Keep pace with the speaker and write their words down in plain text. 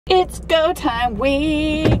It's go time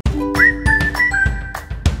week.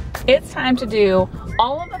 It's time to do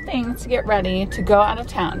all of the things to get ready to go out of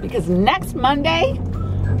town because next Monday,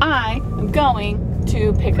 I am going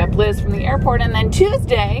to pick up Liz from the airport, and then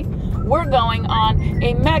Tuesday, we're going on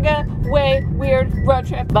a mega way weird road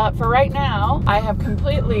trip. But for right now, I have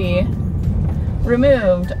completely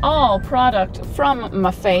removed all product from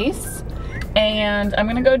my face, and I'm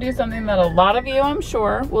gonna go do something that a lot of you, I'm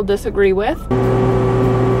sure, will disagree with.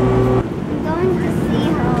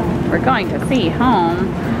 We're going to see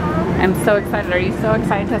home. I'm so excited. Are you so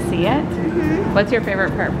excited to see it? Mm-hmm. What's your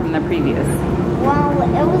favorite part from the previews? Well,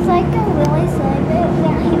 it was like a really silly bit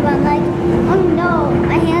when he went like, oh no,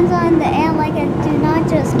 my hands are in the air like a do not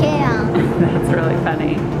just count. That's really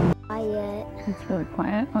funny. Quiet. It's really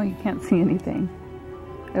quiet? Oh, you can't see anything.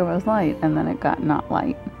 It was light and then it got not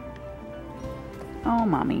light. Oh,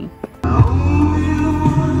 mommy.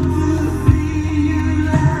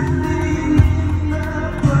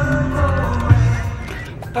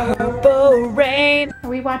 Purple rain. Are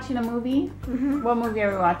we watching a movie? Mm-hmm. What movie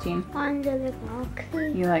are we watching?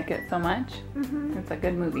 WonderQuest. You like it so much? Mm-hmm. It's a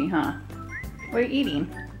good movie, huh? What are you eating?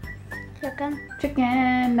 Chicken.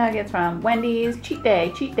 Chicken nuggets from Wendy's. Cheat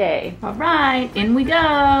day, cheat day. All right, in we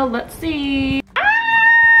go. Let's see.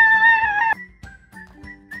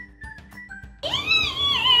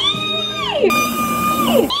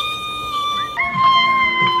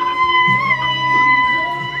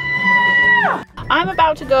 I'm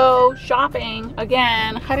about to go shopping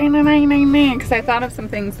again because I thought of some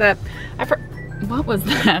things that what was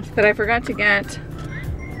that I forgot to get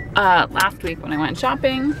last week when I went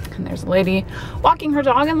shopping. And there's a lady walking her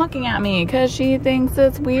dog and looking at me because she thinks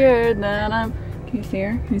it's weird that I'm, can you see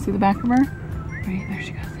her? Can you see the back of her? Right, there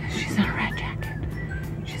she goes. She's in a red jacket.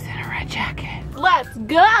 She's in a red jacket. Let's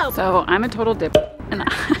go! So I'm a total dip and I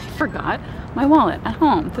forgot my wallet at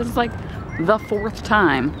home. This is like the 4th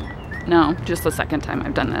time. No, just the 2nd time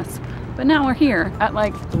I've done this. But now we're here at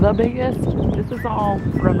like the biggest. This is all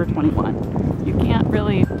Forever 21. You can't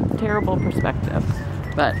really, terrible perspective.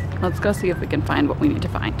 But let's go see if we can find what we need to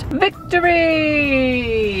find.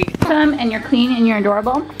 Victory! Come and you're clean and you're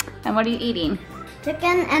adorable. And what are you eating?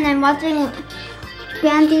 Chicken, and I'm watching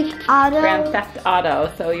Grand Theft Auto. Grand Theft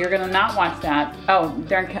Auto. So you're gonna not watch that. Oh,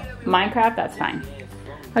 during Minecraft, that's fine.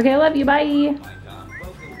 Okay, I love you, bye.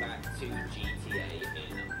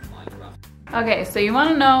 Okay, so you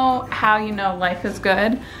wanna know how you know life is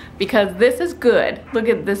good? Because this is good. Look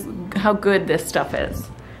at this, how good this stuff is.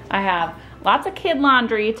 I have lots of kid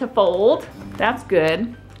laundry to fold. That's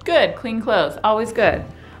good. Good, clean clothes, always good.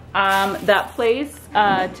 That place,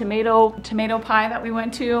 tomato pie that we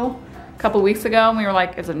went to a couple weeks ago, and we were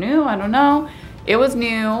like, is it new? I don't know. It was new,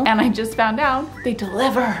 and I just found out they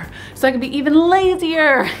deliver. So I can be even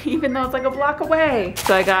lazier, even though it's like a block away.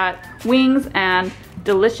 So I got wings and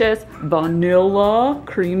delicious vanilla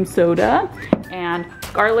cream soda and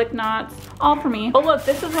garlic knots, all for me. Oh look,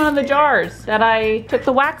 this is one of the jars that I took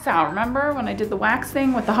the wax out. Remember when I did the wax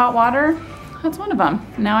thing with the hot water? That's one of them.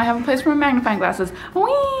 Now I have a place for my magnifying glasses.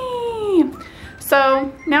 Whee!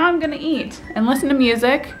 So now I'm gonna eat and listen to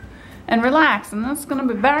music and relax, and that's gonna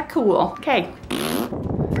be very cool. Okay.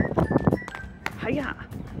 Hiya.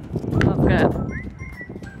 That's good.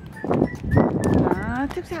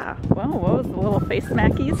 Whoa, what was the little face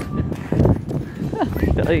smackies?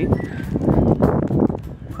 Really.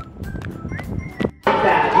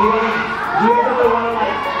 That. Do you ever want to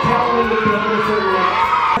like tell me to answer certain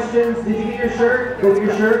questions? Did you get your shirt? Go get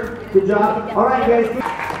your shirt. Good job. All right, guys.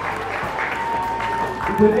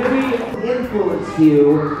 Would maybe influence you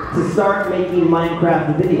to start making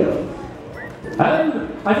Minecraft videos?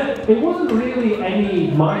 I think it wasn't really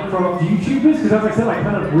any Minecraft YouTubers, because as I said, I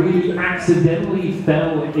kind of really accidentally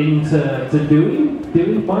fell into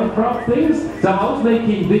doing Minecraft things. So I was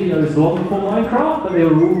making videos long before Minecraft, but they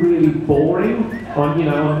were all really boring on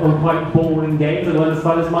quite boring games that weren't as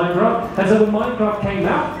fun as Minecraft. And so when Minecraft came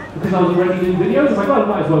out, because I was already doing videos, I was like, well, I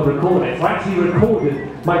might as well record it. So I actually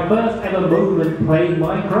recorded my first ever moment playing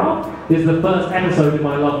Minecraft. Is the first episode in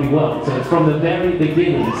my lovely world. So it's from the very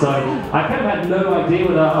beginning. So I kind of had no idea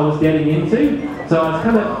what I was getting into. So I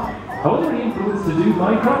wasn't really influenced to do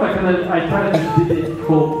Minecraft. I kind of just did it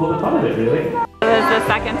for the fun of it, really. This is the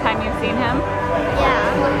 2nd time you've seen him? Yeah.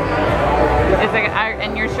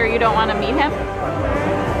 And you're sure you don't want to meet him?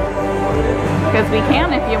 Because we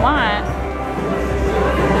can if you want.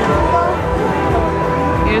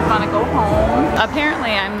 You just want to go home.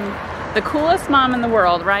 Apparently I'm the coolest mom in the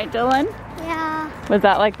world, right, Dylan? Yeah. Was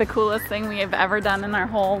that like the coolest thing we have ever done in our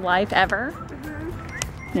whole life ever?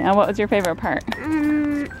 Mm-hmm. Yeah, what was your favorite part?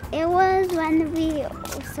 It was when we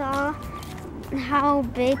saw how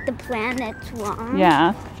big the planets were.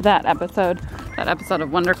 Yeah, that episode of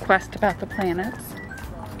WonderQuest about the planets.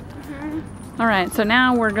 All right, so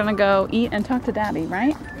now we're gonna go eat and talk to Daddy,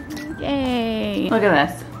 right? Yay! Look at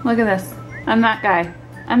this. Look at this. I'm that guy.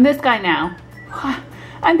 I'm this guy now.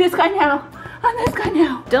 I'm this guy now. I'm this guy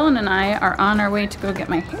now. Dylan and I are on our way to go get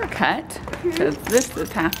my hair cut because this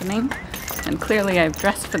is happening, and clearly I've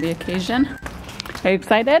dressed for the occasion. Are you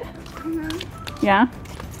excited? Yeah.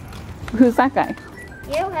 Who's that guy?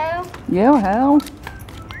 Yo-ho. Yo-ho.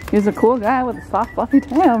 He's a cool guy with a soft, fluffy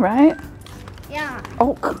tail, right? Yeah.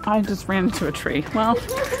 Oh, I just ran into a tree. Well,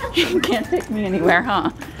 you can't take me anywhere, huh?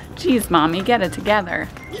 Jeez, Mommy, get it together.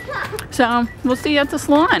 So, we'll see you at the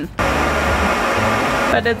salon.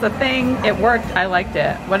 But it's a thing. It worked. I liked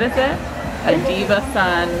it. What is it? A Diva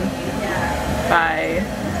Sun by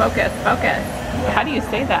Focus. How do you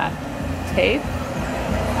say that? Tape?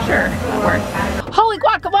 Sure, that works. Holy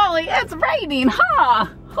guacamole, it's raining, huh?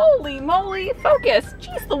 Holy moly, Focus.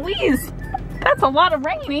 Jeez Louise. That's a lot of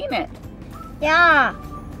rain, ain't it? Yeah.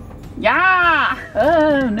 Yeah!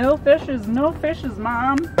 Oh, no fishes,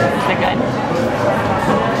 Mom. Is it good?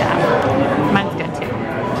 Yeah. Mine's good too.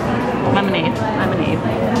 Lemonade,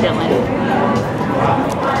 Dylan.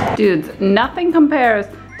 Dudes, nothing compares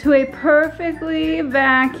to a perfectly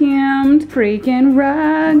vacuumed freaking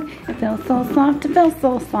rug. It feels so soft, it feels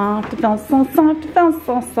so soft, it feels so soft, it feels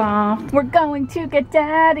so soft. We're going to get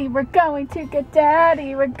Daddy, we're going to get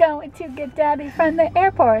Daddy, we're going to get Daddy from the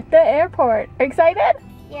airport, Excited?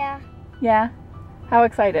 Yeah. Yeah? How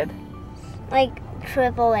excited? Like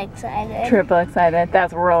triple excited. Triple excited.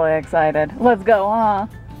 That's really excited. Let's go, huh?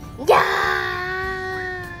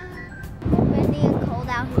 Yeah! Windy and cold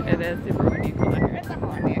out here. It is super windy and cold out here. It's super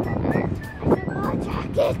windy and cold out here. I forgot a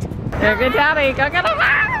jacket. Go get Daddy. Go get him.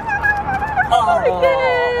 Oh,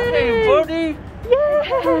 Hey, buddy.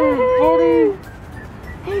 Yay!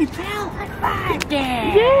 Hey, pal. High five,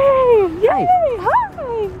 Dad. Yay! Yay!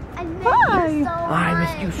 Hi! I miss Hi. you so much. I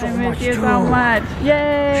miss you so I much, miss you too. so much.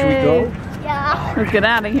 Yay! Should we go? Yeah. Let's get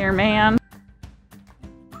out of here, man.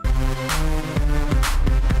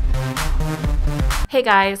 Hey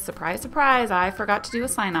guys, surprise, surprise, I forgot to do a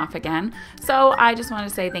sign off again. So I just want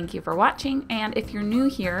to say thank you for watching, and if you're new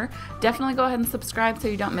here, definitely go ahead and subscribe so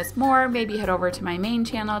you don't miss more. Maybe head over to my main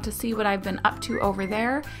channel to see what I've been up to over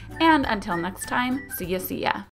there. And until next time, see ya.